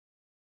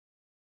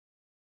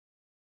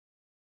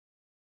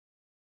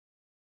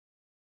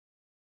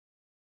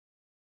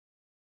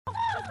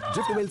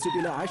Driftveil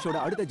Cityல ஆஷோட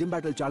அடுத்த gym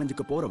battle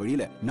சேலஞ்சுக்கு போற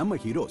வழியில நம்ம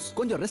ஹீரோஸ்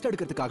கொஞ்சம் ரெஸ்ட்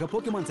எடுக்கிறதுக்காக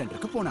போக்கிமான்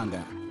சென்டருக்கு போனாங்க.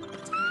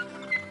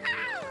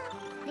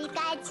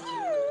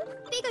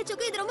 Pikachu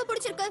இது ரொம்ப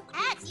பிடிச்சிருக்கு.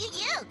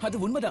 அது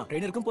உண்மைதான்.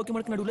 ட்ரெய்னருக்கும்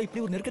போக்கிமானுக்கும் நடுவுல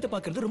இப்படி ஒரு நெருக்கத்தை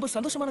பார்க்கிறது ரொம்ப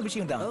சந்தோஷமான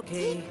விஷயம் தான்.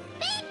 ஓகே.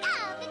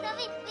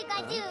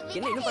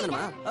 என்ன இன்னும்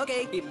பண்ணணுமா? ஓகே,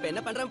 இப்போ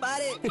என்ன பண்றேன்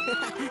பாரு.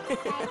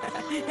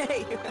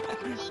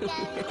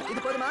 இது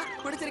போதுமா?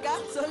 பிடிச்சிருக்கா?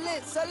 சொல்லு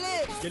சொல்லு.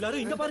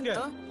 எல்லாரும் இங்க பாருங்க.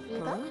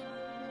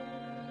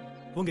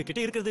 உங்க கிட்ட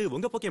இருக்குது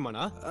உங்க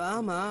போக்கேமானா?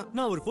 ஆமா.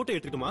 நான் ஒரு போட்டோ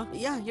எடுத்துட்டுமா?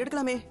 யா,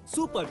 எடுக்கலாமே.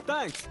 Super,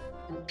 thanks.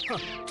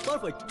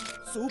 பெர்ஃபெக்ட்.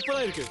 சூப்பரா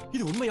இருக்கு.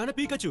 இது உண்மையான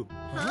பீகாச்சு.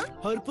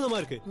 அற்புதமா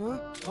இருக்கு.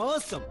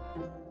 ஆசம்.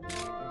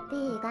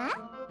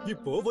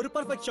 இப்போ ஒரு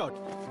perfect shot.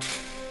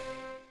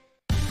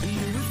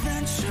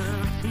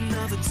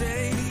 Another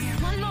day,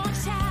 one more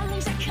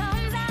challenge that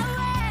comes our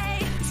way.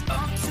 It's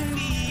up to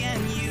me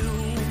and you.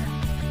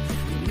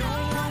 Know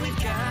what we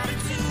gotta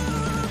do.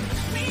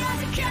 We are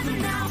together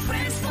now,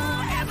 friends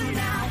forever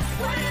now.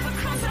 Whatever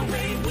comes our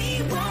way, we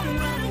won't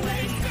run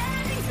away.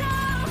 Standing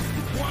tall,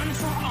 one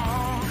for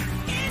all.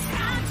 It's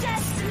our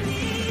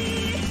destiny.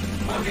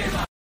 Okay.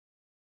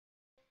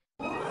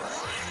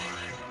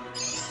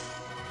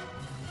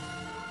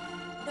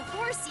 The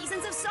 4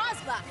 seasons of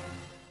Sawsbuck.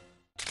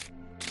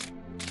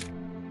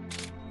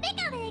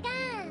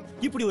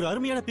 இப்படி ஒரு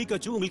அருமையான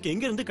Pikachu உங்களுக்கு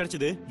எங்க இருந்து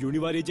கிடைச்சது?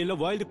 யூனிவா ரீஜன்ல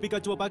wild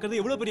பீகாச்சுவை பார்க்கிறது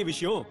எவ்வளவு பெரிய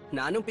விஷயம்.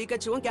 நானும்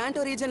பீகாச்சுவும்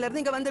கேண்டோ ரீஜன்ல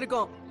இருந்து இங்க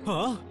வந்திருக்கோம்.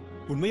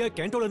 உண்மையா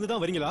கேண்டோல இருந்து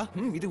தான் வரீங்களா?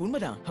 இது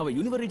உண்மைதான். அவ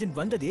யூனிவா ரீஜன்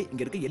வந்ததே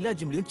இங்க இருக்க எல்லா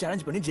ஜிம்லயும்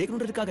சேலஞ்ச் பண்ணி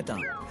ஜெயிக்கணும்ன்றதுக்காக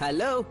தான்.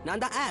 ஹலோ,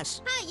 நான் தான் ஆஷ்.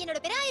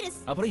 என்னோட பேரு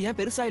ஐரிஸ். அப்புறம் என்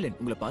பேரு சைலன்.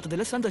 உங்களை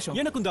பார்த்ததுல சந்தோஷம்.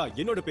 எனக்கும் தான்.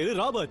 என்னோட பேரு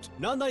ராபர்ட்.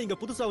 நான் தான் இங்க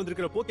புதுசா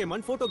வந்திருக்கிற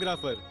போக்கேமான்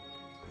போட்டோகிராஃபர்.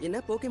 என்ன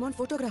போக்கேமான்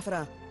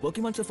போட்டோகிராஃபரா?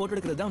 போக்கிமான்ஸ் போட்டோ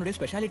எடுக்கிறது தான் அவனுடைய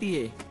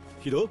ஸ்பெஷாலிட்டியே.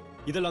 இதோ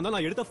இதெல்லாம் தான்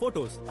நான் எடுத்த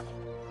போட்டோஸ்.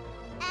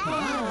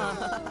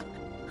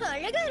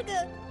 அழகா இருக்கு.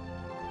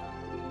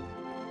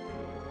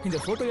 இந்த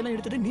போட்டோ எல்லாம்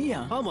எடுத்தது நீயா?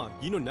 ஆமா,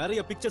 இன்னும் நிறைய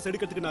பிக்சர்ஸ்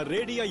எடுக்கிறதுக்கு நான்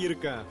ரெடியா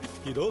இருக்கேன்.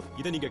 இதோ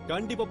இத நீங்க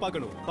கண்டிப்பா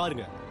பார்க்கணும்.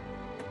 பாருங்க.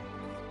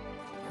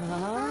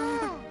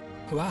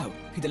 வாவ்,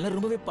 இதெல்லாம்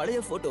ரொம்பவே பழைய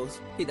போட்டோஸ்.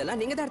 இதெல்லாம்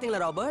நீங்க தான்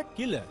எடுத்தீங்களா ராபர்ட்?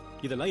 இல்ல,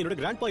 இதெல்லாம் என்னோட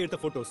கிராண்ட்பா எடுத்த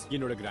போட்டோஸ்.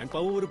 என்னோட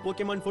கிராண்ட்பாவும் ஒரு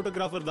போக்கேமான்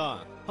போட்டோகிராஃபர் தான்.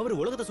 அவர்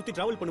உலகத்தை சுத்தி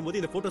டிராவல்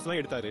பண்ணும்போது இந்த போட்டோஸ்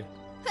எல்லாம் எடுத்தாரு.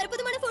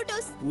 அற்புதமான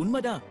போட்டோஸ்.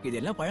 உண்மைதான்.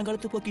 இதெல்லாம்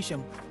பழங்காலத்து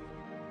பொக்கிஷம்.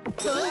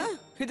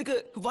 இதுக்கு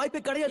வாய்ப்பே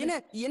கிடையாது.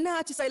 என்ன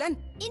ஆச்சு சைலன்?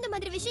 இந்த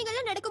மாதிரி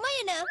விஷயங்கள்லாம் நடக்குமா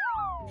என்ன?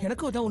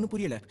 எனக்கும் அதான் ஒண்ணும்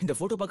புரியல. இந்த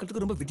போட்டோ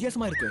பார்க்கிறதுக்கு ரொம்ப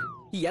வித்தியாசமா இருக்கு.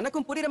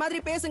 எனக்கும் புரியுற மாதிரி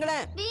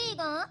பேசுங்களேன்.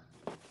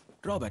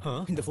 ராபர்ட்,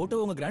 இந்த போட்டோ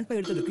உங்க கிராண்ட்பா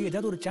எடுத்ததுக்கு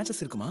ஏதாவது ஒரு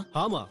சான்சஸ் இருக்குமா?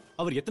 ஆமா,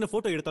 அவர் எத்தனை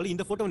போட்டோ எடுத்தாலும்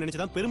இந்த போட்டோவை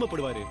நினைச்சு தான்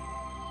பெருமைப்படுவாரு.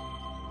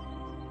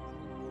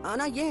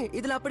 ஆனா ஏன்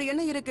இதுல அப்படி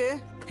என்ன இருக்கு?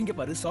 இங்க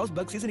பாரு,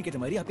 சாஸ்பக் சீசனுக்கு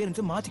ஏத்த மாதிரி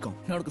அப்பியரன்ஸ் மாத்திக்கும்.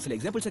 நான் உனக்கு சில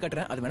எக்ஸாம்பிள்ஸ்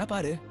காட்டுறேன், அது வேணா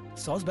பாரு.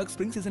 சாஸ்பக்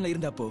ஸ்ப்ரிங் சீசன்ல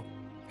இருந்தப்போ,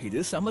 இது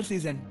சம்மர்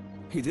சீசன்,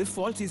 இது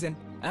ஃபால் சீசன்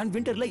அண்ட்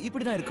விண்டர்ல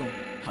இப்படி தான் இருக்கும்.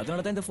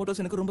 அதனால தான் இந்த போட்டோஸ்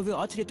எனக்கு ரொம்பவே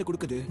ஆச்சரியத்தை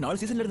கொடுக்குது. 4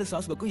 சீசன்ல இருந்த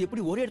சாஸ்பக்கும்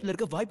எப்படி ஒரே இடத்துல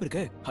இருக்க வாய்ப்பு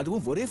இருக்கு?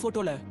 அதுவும் ஒரே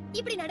போட்டோல.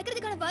 இப்படி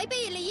நடக்கிறதுக்கான வாய்ப்பே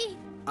இல்லையே.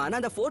 ஆனா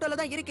அந்த போட்டோல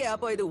தான் இருக்கே.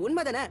 அப்போ இது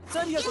உண்மைதானே?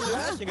 சரியா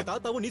சொல்லுங்க. எங்க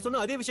தாத்தாவும் நீ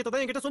சொன்ன அதே விஷயத்தை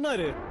தான் என்கிட்ட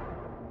சொன்னாரு.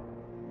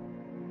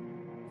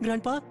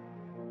 கிராண்ட்பா,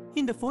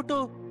 இந்த போட்டோ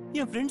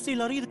என் ஃப்ரெண்ட்ஸ்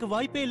எல்லாரும் இதுக்கு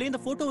வாய்ப்பே இல்லை,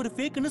 இந்த போட்டோ ஒரு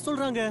ஃபேக்னு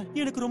சொல்றாங்க.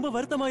 எனக்கு ரொம்ப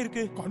வருத்தமா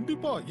இருக்கு.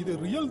 கண்டிப்பா இது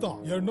ரியல் தான்.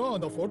 ஏன்னா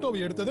அந்த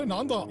போட்டோவை எடுத்தது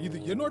நான் தான். இது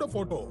என்னோட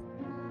போட்டோ.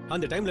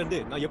 அந்த டைம்ல இருந்து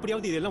நான்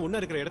எப்படியாவது இதெல்லாம் ஒண்ணா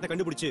இருக்கிற இடத்தை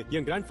கண்டுபிடிச்சு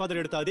என் கிராண்ட்ஃபாதர்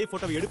எடுத்த அதே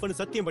போட்டோவை எடுப்பேன்னு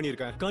சத்தியம்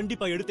பண்ணிருக்கேன்.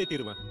 கண்டிப்பா எடுத்தே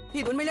தீருவேன்.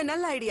 இது உண்மையிலே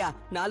நல்ல ஐடியா.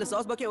 4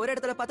 சாஸ்பக்கே ஒரே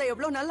இடத்துல பார்த்தா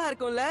எவ்வளவு நல்லா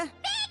இருக்கும்ல.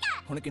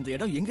 உனக்கு இந்த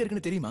இடம் எங்க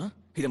இருக்குன்னு தெரியுமா?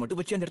 இத மட்டும்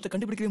வச்சு அந்த இடத்தை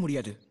கண்டுபிடிக்கவே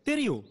முடியாது.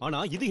 தெரியும், ஆனா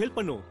இது ஹெல்ப்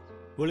பண்ணும்.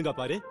 ஒழுங்கா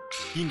பாரு,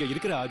 இங்க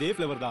இருக்கிற அதே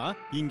ஃப்ளவர் தான்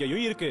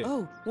இங்கேயும் இருக்கு. ஓ,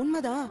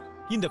 உண்மைதான்.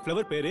 இந்த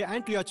ஃப்ளவர் பேரு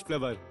ஆன்ட்ரியாச்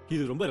ஃப்ளவர்.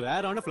 இது ரொம்ப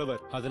ரேரான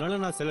ஃப்ளவர்.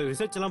 அதனால நான் சில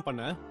ரிசர்ச் எல்லாம்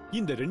பண்ணேன்.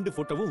 இந்த 2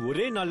 போட்டோவும்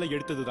ஒரே நாள்ல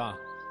எடுத்ததுதான்.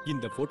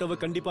 இந்த போட்டோவை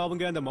கண்டிப்பா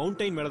அவங்க அந்த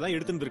மவுண்டைன் மேல தான்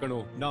எடுத்துட்டு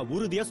இருக்கணும். நான்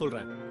உறுதியா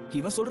சொல்றேன்.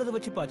 இவன் சொல்றத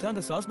வச்சு பார்த்தா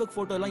அந்த சாஸ்பக்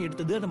போட்டோ எல்லாம்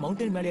எடுத்தது அந்த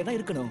மவுண்டைன் மேலே தான்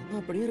இருக்கணும்.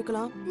 அப்படி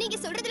இருக்கலாம். நீங்க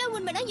சொல்றதெல்லாம்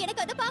உண்மைனா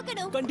எனக்கு அத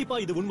பார்க்கணும். கண்டிப்பா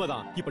இது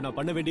உண்மைதான். இப்போ நான்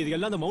பண்ண வேண்டியது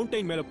எல்லாம் அந்த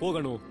மவுண்டைன் மேல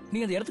போகணும். நீ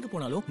அந்த இடத்துக்கு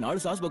போனாலும்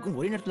 4 சாஸ்பக்கும்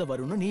ஒரே நேரத்துல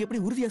வரும்னு நீ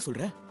எப்படி உறுதியா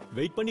சொல்ற?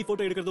 வெயிட் பண்ணி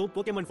போட்டோ எடுக்கிறதும்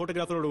போக்கேமான்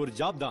போட்டோகிராஃபரோட ஒரு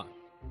ஜாப் தான்.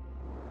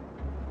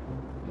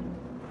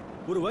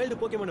 ஒரு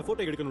வைல்டு போக்கேமான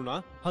போட்டோ எடுக்கணும்னா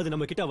அது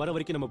நம்ம கிட்ட வர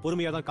வரைக்கும் நம்ம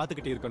பொறுமையா தான்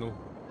காத்துக்கிட்டே இருக்கணும்.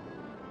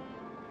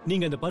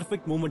 நீங்க அந்த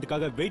பெர்ஃபெக்ட்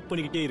மூமெண்ட்டுக்காக வெயிட்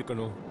பண்ணிக்கிட்டே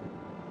இருக்கணும்.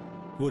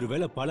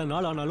 ஒருவேளை பல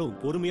நாள் ஆனாலும்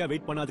பொறுமையா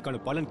வெயிட் பண்ணாதுக்கான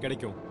பலன்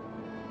கிடைக்கும்.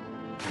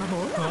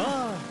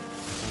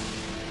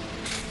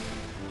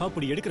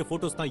 அப்படி எடுக்கிற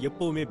போட்டோஸ் தான்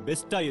எப்பவுமே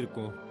பெஸ்டா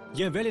இருக்கும்.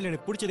 என் வேலையில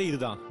எனக்கு பிடிச்சதே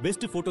இதுதான்.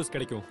 பெஸ்ட் போட்டோஸ்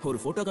கிடைக்கும். ஒரு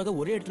போட்டோக்காக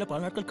ஒரே இடத்துல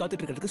பல நாட்கள்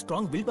காத்துட்டு இருக்கிறதுக்கு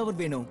ஸ்ட்ராங் வில் பவர்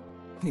வேணும்.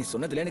 நீ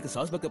சொன்னதுல எனக்கு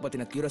சாஸ்பக்க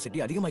பத்தின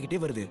கியூரியாசிட்டி அதிகமாகிட்டே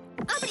வருது.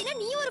 அப்படினா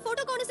நீ ஒரு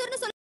போட்டோ கான்சர்னு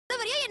சொல்ல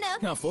வரியா என்ன?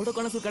 நான் போட்டோ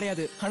கான்சர்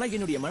கிடையாது. ஆனா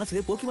என்னுடைய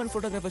மனசு போக்கிமான்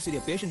போட்டோகிராஃபர்ஸ்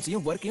உடைய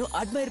பேஷன்ஸையும் வர்க்கையும்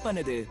அட்மையர்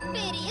பண்ணுது.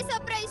 பெரிய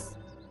சர்ப்ரைஸ்.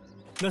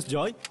 நஸ்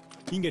ஜாய்,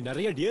 இங்க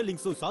நிறைய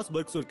டியர்லிங்ஸும்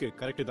சாஸ்பர்க்ஸும் இருக்கு,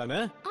 கரெக்ட் தானே?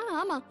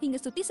 ஆமா, இங்க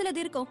சுத்தி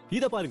சிலது இருக்கும்.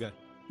 இத பாருங்க.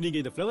 நீங்க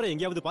இந்த ஃப்ளவரை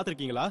எங்கயாவது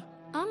பாத்திருக்கீங்களா?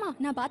 ஆமா,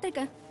 நான்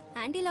பாத்திருக்கேன்.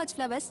 ஆண்டிலாஜ்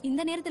ஃப்ளவர்ஸ்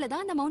இந்த நேரத்துல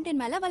தான் அந்த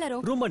மவுண்டன் மேல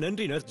வளரும். ரொம்ப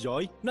நன்றி நர்ஸ்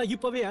ஜாய். நான்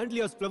இப்பவே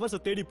ஆண்டிலாஜ் ஃப்ளவர்ஸ்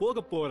தேடி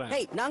போக போறேன்.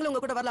 ஹேய், நாங்களும்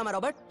உங்க கூட வரலாமா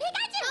ராபர்ட்?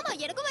 ஆமா,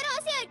 எனக்கும் வர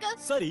ஆசையா இருக்கு.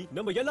 சரி,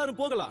 நம்ம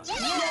எல்லாரும் போகலாம்.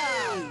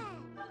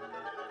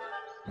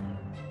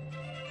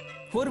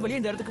 ஒரு வழியா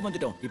இந்த இடத்துக்கு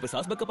வந்துட்டோம். இப்ப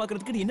சாஸ்பக்க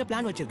பாக்குறதுக்கு நீ என்ன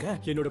பிளான் வச்சிருக்க?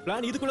 என்னோட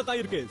பிளான் இதுக்குள்ள தான்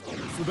இருக்கு.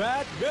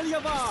 சுபேட் வெளிய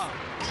வா.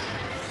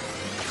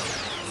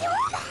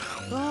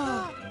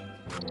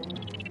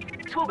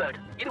 ஸ்வூபேட்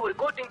இது ஒரு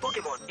கோட்டிங்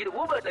போக்கிமான். இது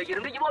ஊபர்ல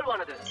இருந்து இவால்வ்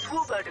ஆனது.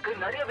 ஸ்வூபேட்டுக்கு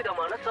நிறைய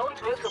விதமான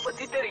சவுண்ட்ஸ் வேவ்ஸ்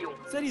பத்தி தெரியும்.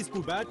 சரி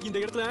ஸ்கூபேட், இந்த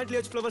இடத்துல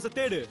ஆன்டிலேஜ் ஃப்ளவர்ஸ்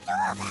தேடு.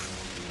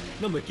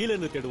 நம்ம கீழ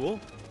இருந்து தேடுவோம்.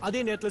 அதே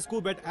நேரத்துல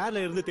ஸ்கூபேட்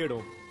ஏர்ல இருந்து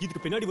தேடும்.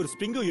 இதுக்கு பின்னாடி ஒரு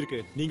ஸ்ப்ரிங்கும் இருக்கு,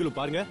 நீங்களும்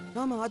பாருங்க.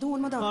 ஆமா அதுவும்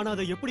உண்மைதான். ஆனா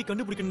அதை எப்படி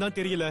கண்டுபிடிக்கணும் தான்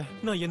தெரியல.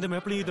 நான் எந்த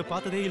மேப்லயும் இதை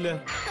பார்த்ததே இல்ல.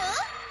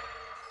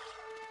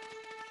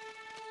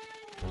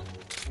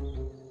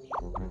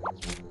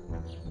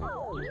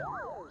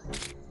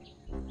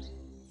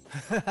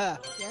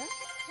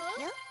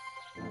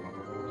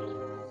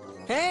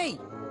 ஹேய்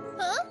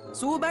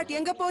சூபேட்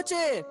எங்க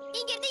போச்சு?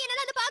 இங்க இருந்து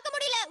என்னால அதை பார்க்க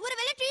முடியல.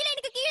 ஒருவேளை ட்ரீ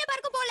லைனுக்கு கீழே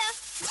பார்க்க போல.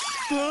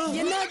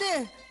 என்னது?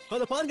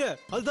 அத பாருங்க,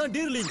 அதுதான்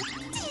டீர்லிங்.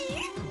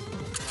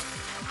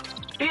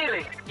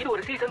 டீர்லிங் இது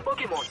ஒரு சீசன்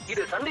போக்கிமான்.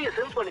 இது சண்டைய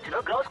சென்ஸ் பண்ணுச்சுனா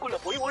கிராஸ்குள்ள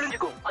போய்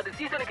ஒளிஞ்சுக்கும். அது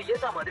சீசனுக்கு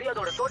ஏத்த மாதிரி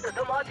அதோட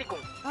தோற்றத்தை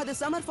மாத்திக்கும். அது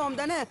சம்மர் ஃபார்ம்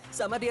தானே?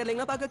 சம்மர்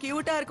டியர்லிங்க பார்க்க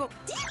கியூட்டா இருக்கும்.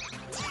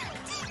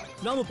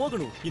 நாம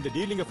போகணும். இந்த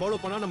டீர்லிங்க ஃபாலோ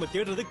பண்ணா நம்ம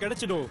தேடுறது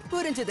கிடைச்சிடும்.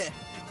 புரிஞ்சது.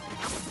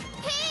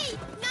 ஹேய்,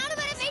 நானும்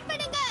வர வெயிட்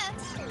பண்ணுங்க.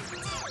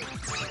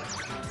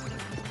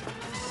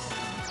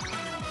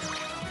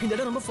 இந்த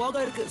இடம் ரொம்ப ஃபாகா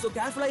இருக்கு, சோ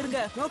கேர்ஃபுல்லா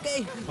இருங்க. ஓகே.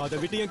 அதை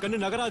விட்டு என்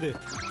கண்ணு நகராது.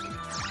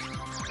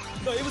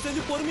 தயவு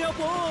செஞ்சு பொறுமையா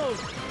போ.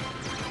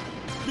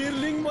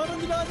 டீர்லிங்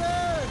மறந்துடாத.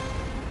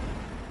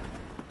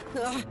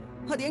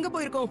 அது எங்க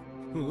போயிருக்கும்?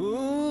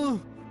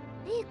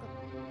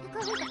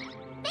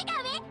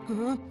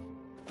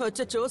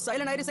 அச்சச்சோ,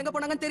 சைலன் ஐரிஸ் எங்க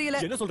போனாங்கன்னு தெரியல.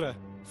 என்ன சொல்ற?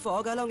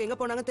 ஃபாகால அவங்க எங்க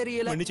போனாங்க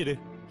தெரியல. மன்னிச்சிடு,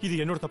 இது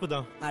என்னோட தப்பு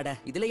தான். அட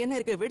இதுல என்ன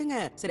இருக்கு, விடுங்க.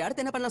 சரி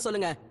அடுத்து என்ன பண்ணலாம்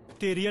சொல்லுங்க.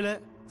 தெரியல.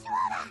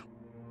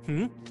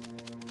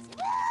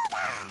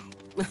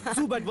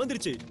 சூபேட்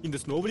வந்துருச்சு. இந்த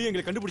ஸ்னோவலியை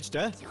எங்களை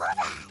கண்டுபிடிச்சிட்ட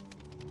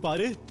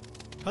பாரு.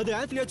 அது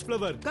ஆன்டிலேஜ்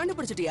ஃப்ளவர்.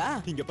 கண்டுபிடிச்சிட்டியா?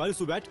 இங்க பாரு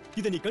சூபேட்,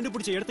 இத நீ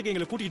கண்டுபிடிச்ச இடத்துக்கு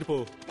எங்களை கூட்டிட்டு போ.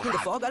 இந்த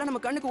ஃபாகால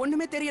நம்ம கண்ணுக்கு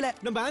ஒண்ணுமே தெரியல.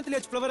 நம்ம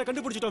ஆன்டிலேஜ் ஃப்ளவரை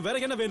கண்டுபிடிச்சிட்டோம்.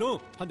 வேற என்ன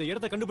வேணும்? அந்த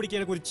இடத்தை கண்டுபிடிக்க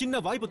எனக்கு ஒரு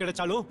சின்ன வாய்ப்பு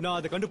கிடைச்சாலும் நான்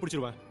அதை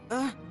கண்டுபிடிச்சிருவேன்.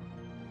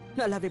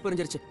 நல்லாவே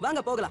புரிஞ்சிருச்சு,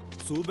 வாங்க போகலாம்.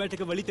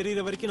 சூபேட்டுக்கு வழி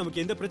தெரியுற வரைக்கும்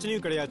நமக்கு எந்த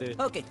பிரச்சனையும் கிடையாது.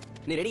 ஓகே,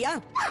 நீ ரெடியா?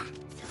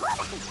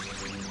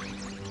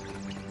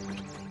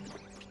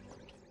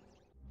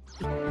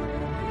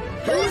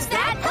 Who's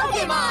that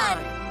Pokémon?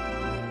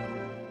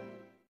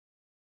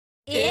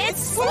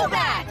 It's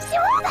Sawsbuck.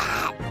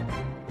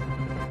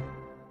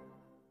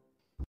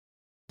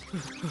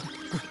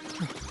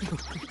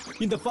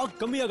 இந்த ஃபாக்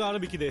கம்மியாக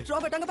ஆரம்பிக்குது.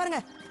 ராபர்ட் அங்க பாருங்க.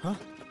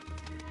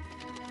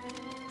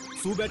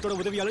 சூபேட்டோட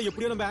உதவியால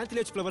எப்படியோ நம்ம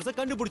ஆன்டிலேஜ் ஃப்ளவர்ஸை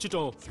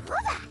கண்டுபிடிச்சிட்டோம்.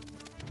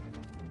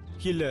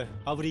 இல்ல,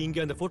 அவர்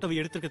இங்க அந்த போட்டோவை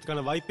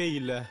எடுத்துக்கிறதுக்கான வாய்ப்பே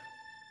இல்ல.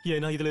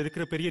 ஏன்னா இதுல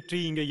இருக்கிற பெரிய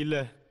ட்ரீ இங்க இல்ல.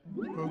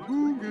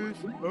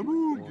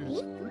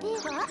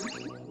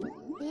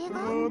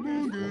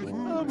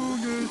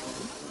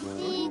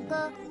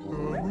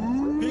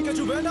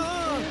 Pikachu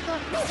வேண்டாம்.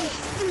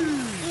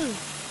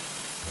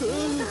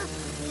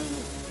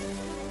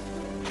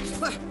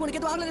 உனக்கு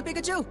எது வாங்கல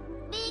பிகாச்சு?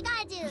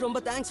 ரொம்ப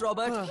thanks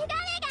Robert.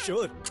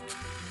 Sure.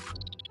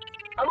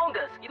 Among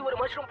as இது ஒரு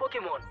மஷ்ரூம்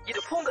போக்கிமான். இது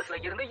ஃபங்கஸ்ல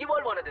இருந்து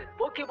இவால்வ் ஆனது.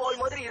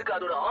 போக்கிபால் மாதிரி இருக்கு.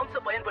 அதோட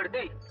ஆர்ம்ஸை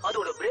பயன்படுத்தி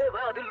அதோட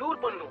பிரேவை அது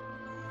லூர் பண்ணும்.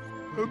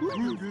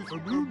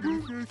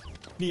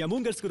 நீ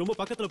அமூங்கர்ஸ்க்கு ரொம்ப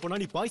பக்கத்துல போனா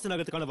நீ பாய்சன்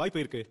ஆகிறதுக்கான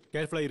வாய்ப்பு இருக்கு.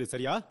 கேர்ஃபுல்லா இரு,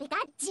 சரியா?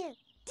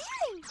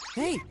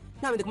 ஹேய்,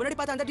 நான் இதுக்கு முன்னாடி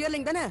பார்த்த அந்த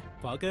டியர்லிங் தானே?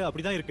 பாக்க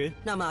அப்படிதான் இருக்கு.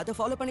 நாம அதை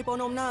ஃபாலோ பண்ணி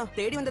போனோம்னா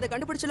தேடி வந்ததை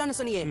கண்டுபிடிச்சலாம்னு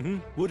சொன்னியே.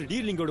 ஒரு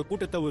டீர்லிங்கோட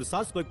கூட்டத்தை ஒரு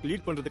சாஸ்பர்க்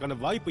லீட் பண்றதுக்கான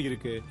வாய்ப்பு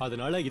இருக்கு.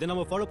 அதனால இதை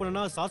நம்ம ஃபாலோ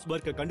பண்ணனா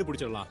சாஸ்பர்க்க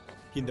கண்டுபிடிச்சிடலாம்.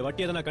 இந்த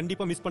வாட்டி அதை நான்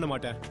கண்டிப்பா மிஸ் பண்ண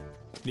மாட்டேன்.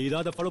 நீ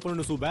தான் அதை ஃபாலோ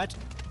பண்ணணும் சூபேட்.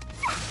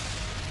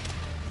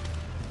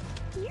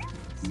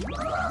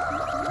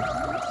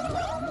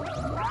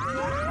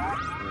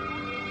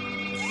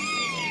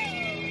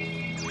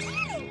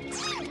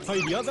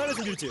 ஐடியா வேலை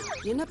செஞ்சிருச்சு.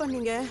 என்ன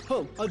பண்ணீங்க?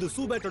 அது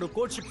சூபேட்டோட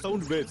கோட்ஷிப்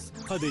சவுண்ட் வேவ்ஸ்.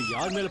 அது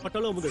யார் மேல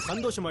பட்டாலும் அவங்க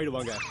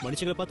சந்தோஷமாயிடுவாங்க.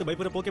 மனுஷங்களை பார்த்து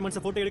பயப்படுற போக்கேமான்ஸ்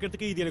போட்டோ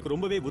எடுக்கிறதுக்கு இது எனக்கு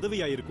ரொம்பவே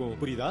உதவியா இருக்கும்.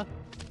 புரியுதா?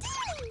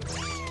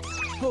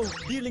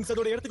 டீர்லிங்ஸ்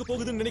அதோட இடத்துக்கு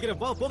போகுதுன்னு நினைக்கிறேன்.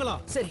 வா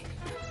போகலாம். சரி.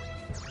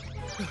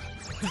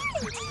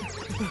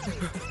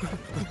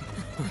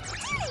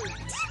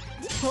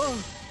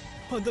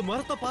 அந்த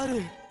மரத்தை பாரு.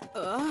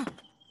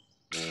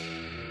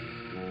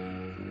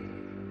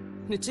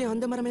 நிச்சயம்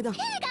அந்த மரமே தான்.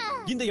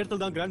 இந்த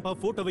இடத்துல தான் கிராண்ட்பா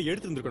போட்டோவை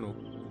எடுத்துருக்கணும்.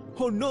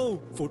 ஓ நோ,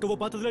 போட்டோவை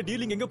பார்த்ததுல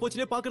டீர்லிங் எங்க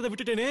போச்சுனே பாக்குறத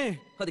விட்டுட்டேனே.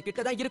 அது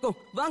கிட்ட தான் இருக்கும்,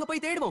 வாங்க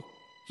போய் தேடுவோம்.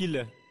 இல்ல,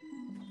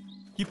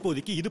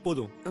 இப்போதைக்கு இது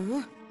போதும்.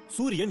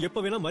 சூரியன்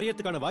எப்ப வேணா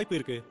மறையறதுக்கான வாய்ப்பு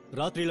இருக்கு.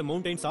 ராத்திரியில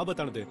மவுண்டைன்ஸ்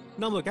ஆபத்தானது.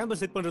 நாம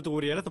கேம்பஸ் செட் பண்றதுக்கு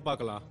ஒரு இடத்தை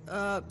பார்க்கலாம்.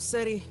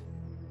 சரி.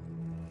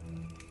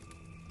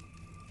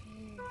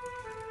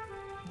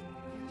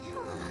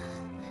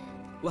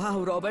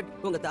 வாவ் ராபர்ட்,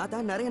 உங்க தாத்தா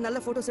நிறைய நல்ல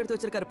போட்டோஸ் எடுத்து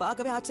வச்சிருக்காரு.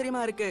 பார்க்கவே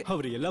ஆச்சரியமா இருக்கு.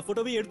 அவர் எல்லா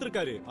போட்டோவையும்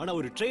எடுத்திருக்காரு, ஆனா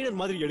ஒரு ட்ரெய்னர்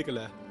மாதிரி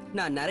எடுக்கல.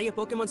 நான் நிறைய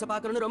போக்கேமான்ஸ்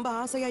பார்க்கணும்னு ரொம்ப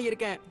ஆசையா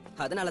இருக்கேன்.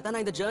 அதனால தான்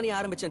நான் இந்த ஜர்னி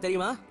ஆரம்பிச்சேன்,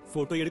 தெரியுமா?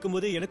 போட்டோ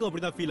எடுக்கும்போது எனக்கும்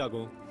அப்படிதான் ஃபீல்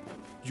ஆகும்.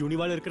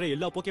 யூனிவால இருக்கிற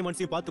எல்லா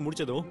போக்கேமான்ஸையும் பார்த்து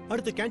முடிச்சதும்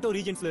அடுத்து கேண்டோ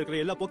ரீஜன்ஸ்ல இருக்கிற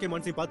எல்லா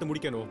போக்கேமான்ஸையும் பார்த்து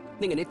முடிக்கணும்.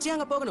 நீங்க நிச்சயம்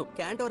அங்க போகணும்.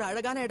 கேண்டோ ஒரு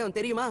அழகான இடம்,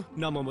 தெரியுமா?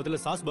 நாம முதல்ல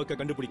சாஸ்பக்க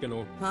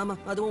கண்டுபிடிக்கணும். ஆமா,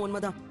 அதுவும்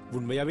உண்மைதான்.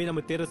 உண்மையாவே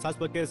நம்ம தேடுற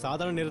சாஸ்பக்க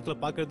சாதாரண நேரத்துல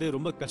பாக்குறது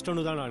ரொம்ப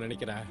கஷ்டம்னு தான் நான்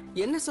நினைக்கிறேன்.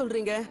 என்ன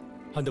சொல்றீங்க?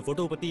 அந்த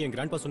போட்டோவை பத்தி என்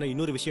கிராண்ட்பா சொன்ன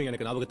இன்னொரு விஷயம்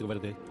எனக்கு ஞாபகத்துக்கு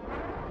வருது.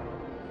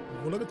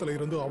 உலகத்துல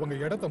இருந்து அவங்க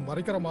இடத்தை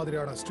மறைக்கிற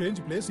மாதிரியான ஸ்ட்ரேஞ்ச்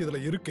பிளேஸ் இதுல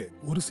இருக்கு.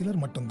 ஒரு சிலர்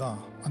மட்டும்தான்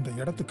அந்த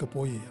இடத்துக்கு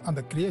போய்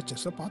அந்த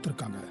கிரியேச்சர்ஸ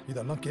பாத்துருக்காங்க.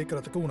 இதெல்லாம்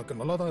கேட்கறதுக்கு உனக்கு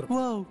நல்லாதான்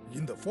இருக்கும்.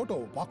 இந்த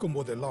போட்டோவை பார்க்கும்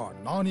போதெல்லாம்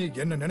நானே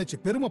என்ன நினைச்சு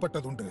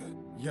பெருமைப்பட்டதுண்டு.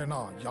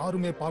 ஏன்னா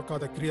யாருமே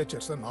பார்க்காத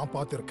கிரியேச்சர்ஸ நான்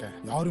பார்த்திருக்கேன்.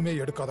 யாருமே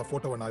எடுக்காத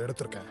போட்டோவை நான்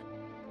எடுத்திருக்கேன்.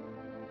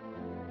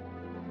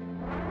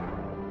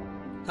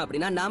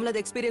 அப்படின்னா நாமள அதை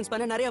எக்ஸ்பீரியன்ஸ்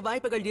பண்ண நிறைய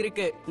வாய்ப்புகள்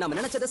இருக்கு. நம்ம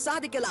நினைச்சதை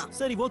சாதிக்கலாம்.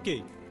 சரி, ஓகே,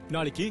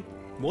 நாளைக்கு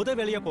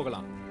வேலையா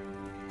போகலாம்.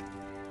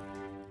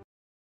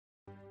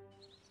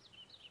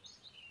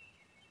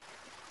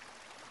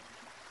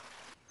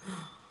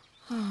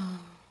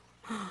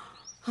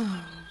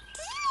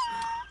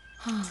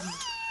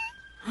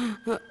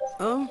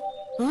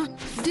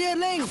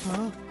 Deerling!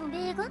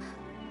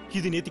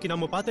 இது நேத்திக்கு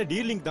நம்ம பார்த்த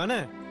டீர்லிங் தானே?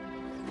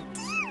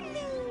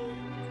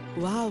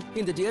 வாவ்,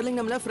 இந்த Deerling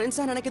நம்மள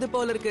ஃப்ரெண்ட்ஸா நினைக்குது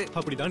போல இருக்கு.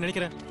 அப்படிதான்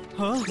நினைக்கிறேன்.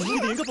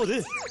 இது எங்க போகுது?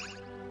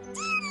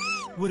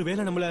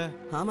 ஒருவேளை நம்மள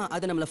ஆமா,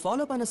 அது நம்மள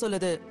ஃபாலோ பண்ண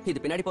சொல்லுது.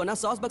 இது பின்னாடி போனா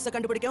சாஸ்பக்ஸ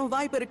கண்டுபிடிக்கவும்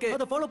வாய்ப்பு இருக்கு.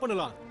 அத ஃபாலோ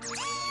பண்ணலாம்.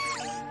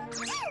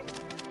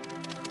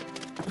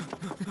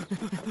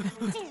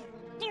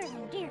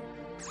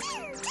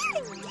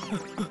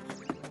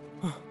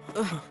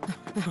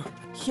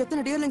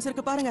 எத்தனை Deerlings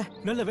இருக்கு பாருங்க.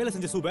 நல்ல வேலை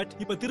செஞ்ச சூபேட்.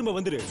 இப்ப திரும்ப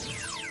வந்துரு.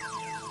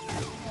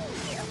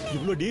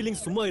 இவ்ளோ டீலிங்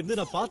சும்மா இருந்து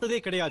நான் பார்த்ததே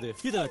கிடையாது.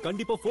 இத நான்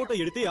கண்டிப்பா போட்டோ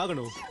எடுத்தே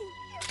ஆகணும்.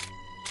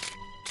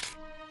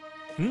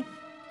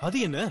 அது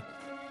என்ன?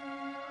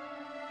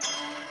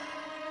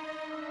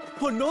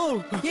 Oh no!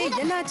 ஏய்,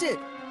 என்னாச்சு?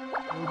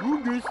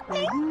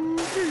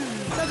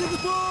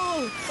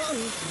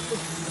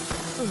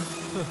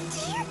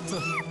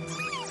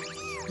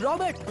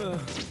 ராபர்ட்,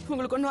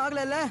 உங்களுக்கு ஒண்ணும்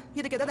ஆகல?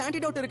 இதுக்கு ஏதாவது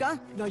ஆன்டிடோட் இருக்கா?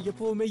 நான்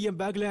எப்பவுமே என்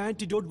பேக்ல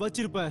ஆன்டிடோட்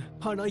வச்சிருப்பேன்.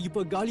 ஆனா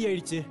இப்ப காலி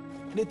ஆயிடுச்சு.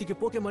 நேத்திக்கு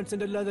போக்கேமான்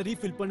சென்டர்ல அதை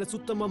ரீஃபில் பண்ண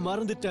சுத்தமா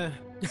மறந்துட்டேன்.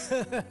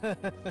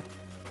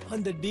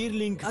 அந்த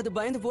டீர்லிங் அது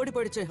பயந்து ஓடி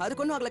போயிடுச்சு.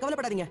 அதுக்கு ஒண்ணும் ஆகல,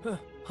 கவலைப்படாதீங்க.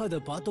 அத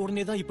பார்த்த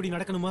உடனே தான் இப்படி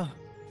நடக்கணுமா?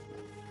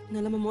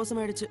 நிலைமை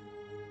மோசமாயிடுச்சு.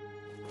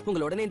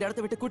 உங்களை உடனே இந்த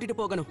இடத்தை விட்டு கூட்டிட்டு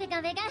போகணும்.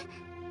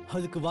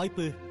 அதுக்கு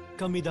வாய்ப்பு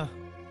கம்மிதான்.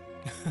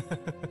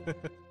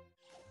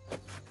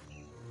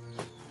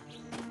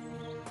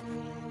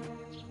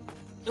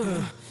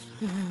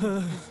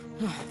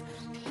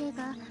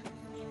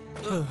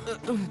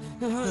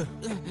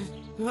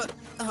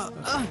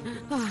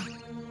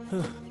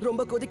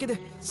 ரொம்ப கொதிக்குது.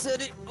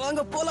 சரி,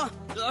 வாங்க போலாம்.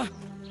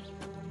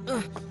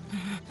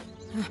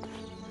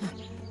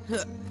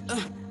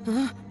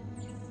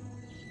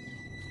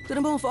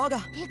 திரும்பவும்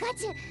ஃபாகா.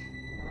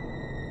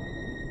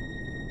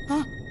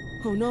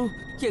 ஓ நோ,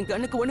 என்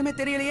கண்ணுக்கு ஒண்ணுமே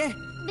தெரியலையே.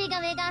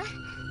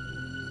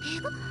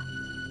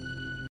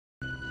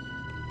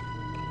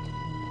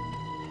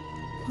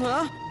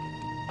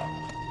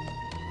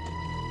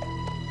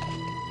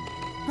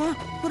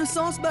 ஒரு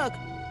சாஸ்பக்.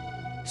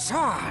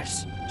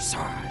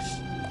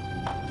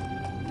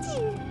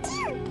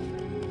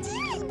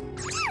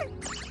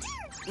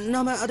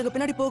 நாம அதுக்கு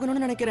பின்னாடி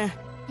போகணும்னு நினைக்கிறேன்.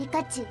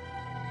 பிகாச்சு.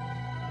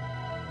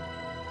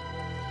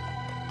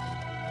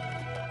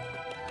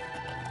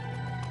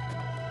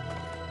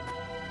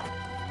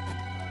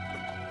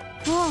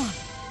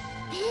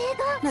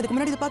 நான் அதுக்கு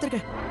முன்னாடி இதை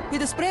பார்த்திருக்கேன்.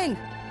 இது ஸ்ப்ரிங்.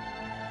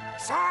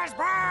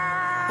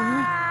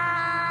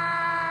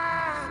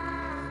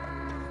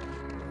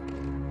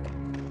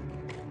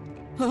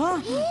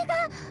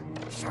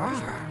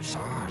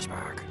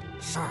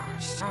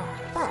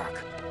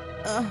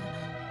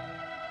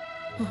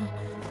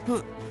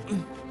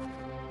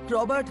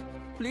 Robert,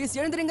 please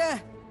எழுந்திருங்க.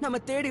 நம்ம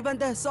தேடி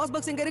வந்த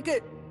சாஸ்பக்ஸ் இங்க இருக்கு.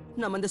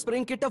 நம்ம இந்த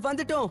ஸ்ப்ரிங் கிட்ட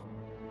வந்துட்டோம்.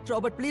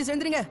 Robert, please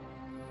எழுந்திருங்க.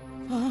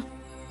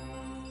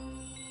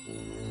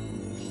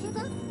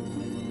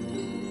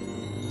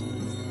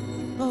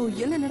 ஓ,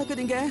 என்ன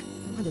நடக்குதுங்க?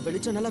 அந்த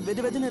வெளிச்சம் நல்லா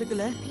வெது வெதுன்னு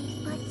இருக்குல்ல.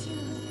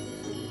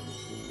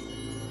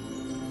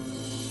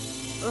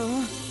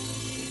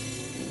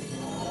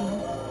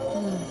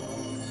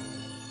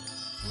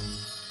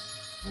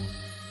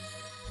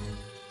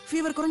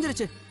 ஃபீவர்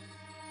குறைஞ்சிருச்சு.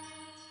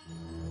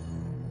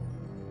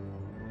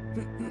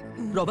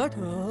 ராபர்ட்,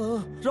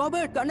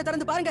 ராபர்ட், கண்ணை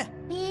திறந்து பாருங்க.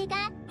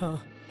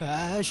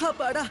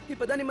 அப்பாடா,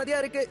 இப்பதான் நிம்மதியா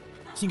இருக்கு.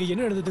 இங்க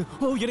என்ன நடந்தது?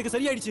 ஓ, எனக்கு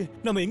சரியாயிடுச்சு.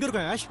 நம்ம எங்க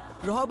இருக்கோம் ஆஷ்?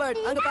 ராபர்ட்,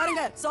 அங்க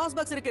பாருங்க,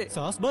 சாஸ்பக்ஸ் இருக்கு.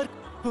 சாஸ்பர்க்?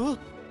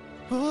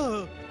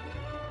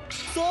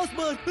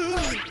 சாஸ்பர்க்!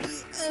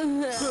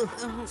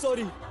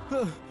 சாரி.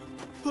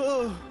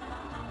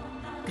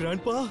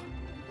 கிராண்ட்பா,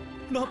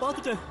 நான்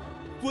பார்த்துட்டேன்.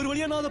 ஒரு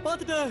வழியா நான் அதை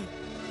பார்த்துட்டேன்.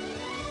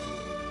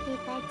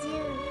 பிகாச்சு.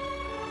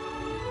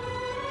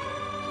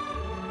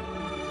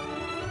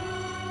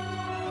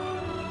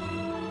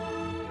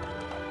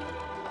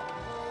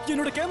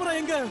 என்னோட கேமரா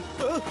எங்க?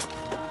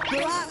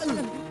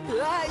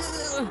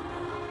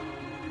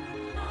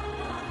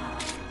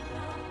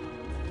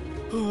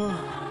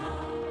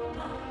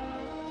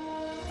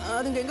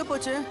 அதுங்க எங்க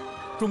போச்சு?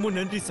 ரொம்ப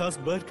நன்றி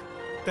சாஸ்பர்க்.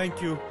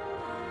 Thank you.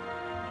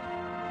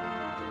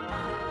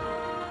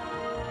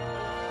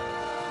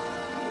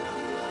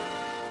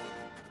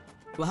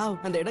 வாவ்,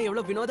 அந்த இடம்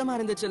எவ்வளவு வினோதமா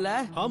இருந்துச்சுல்ல?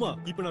 ஆமா,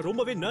 இப்போ நான்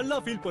ரொம்பவே நல்லா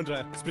ஃபீல்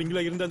பண்றேன்.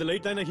 ஸ்ப்ரிங்ல இருந்த அந்த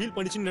லைட் என்ன ஹீல்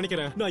பண்ணிச்சுன்னு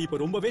நினைக்கிறேன். நான் இப்போ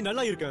ரொம்பவே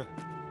நல்லா இருக்கேன்.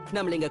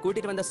 நம்மள இங்க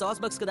கூட்டிட்டு வந்த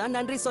சாஸ்பக்ஸ்க்கு தான்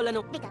நன்றி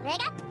சொல்லணும்.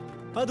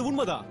 அது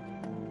உண்மைதான்.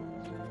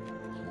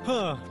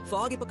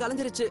 ஃபாக் இப்ப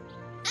கலஞ்சிருச்சு.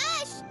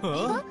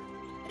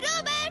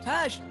 ரோபர்ட்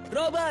ஹாஷ்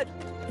ரோபர்ட்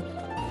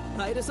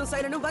ஐரிஸும்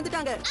சைலனும்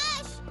வந்துட்டாங்க.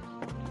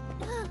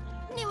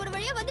 நீ ஒரு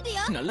வழியா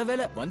வந்துட்டியா? நல்ல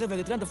வேளை வந்த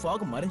வேகத்துல அந்த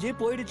ஃபாக் மறைஞ்சே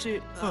போயிடுச்சு.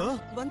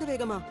 வந்த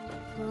வேகமா?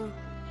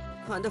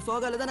 அந்த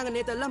ஃபாகால தான் நாங்க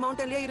நேத்து எல்லாம்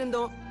மவுண்டன்லயே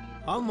இருந்தோம்.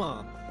 ஆமா,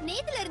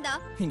 நேத்துல இருந்தா?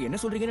 நீங்க என்ன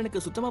சொல்றீங்கன்னு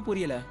எனக்கு சுத்தமா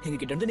புரியல. எங்க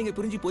கிட்ட இருந்து நீங்க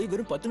பிரிஞ்சு போய்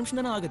வெறும் 10 நிமிஷம்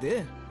தானே ஆகுது.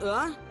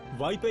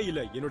 வாய்ப்பே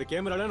இல்ல. என்னோட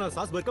கேமரால நான்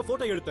சாஸ்பர்க்க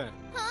போட்டோ எடுத்தேன்.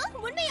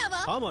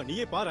 உண்மையாவா? ஆமா,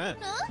 நீயே பாரு.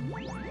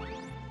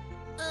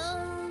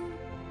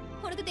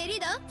 உனக்கு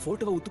தெரியுதா?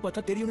 போட்டோவை உத்து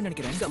பார்த்தா தெரியும்னு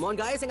நினைக்கிறேன். கம் ஆன்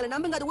गाइस, எங்களை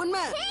நம்புங்க, அது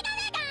உண்மை.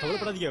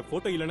 கவலைப்படாதீங்க,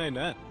 போட்டோ இல்லனா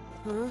என்ன?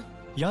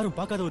 யாரும்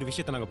பார்க்காத ஒரு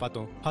விஷயத்தை நாங்க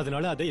பார்த்தோம்.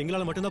 அதனால அதை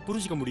எங்களால மட்டும் தான்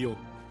புரிஞ்சிக்க முடியும்.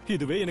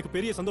 இதுவே எனக்கு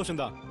பெரிய சந்தோஷம்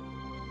தான்.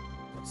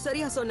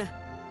 சரியா சொன்ன.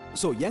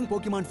 சோ யங்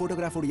போக்கிமான்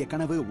போட்டோகிராஃபருடைய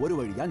கனவு ஒரு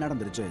வழியா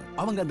நடந்துருச்சு.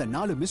 அவங்க அந்த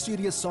 4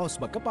 மிஸ்டீரியஸ்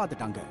சாஸ்பக்க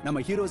பார்த்துட்டாங்க.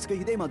 நம்ம ஹீரோஸ்க்கு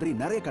இதே மாதிரி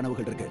நிறைய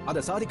கனவுகள் இருக்கு.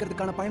 அதை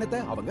சாதிக்கிறதுக்கான பயணத்தை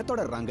அவங்க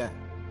தொடர்றாங்க.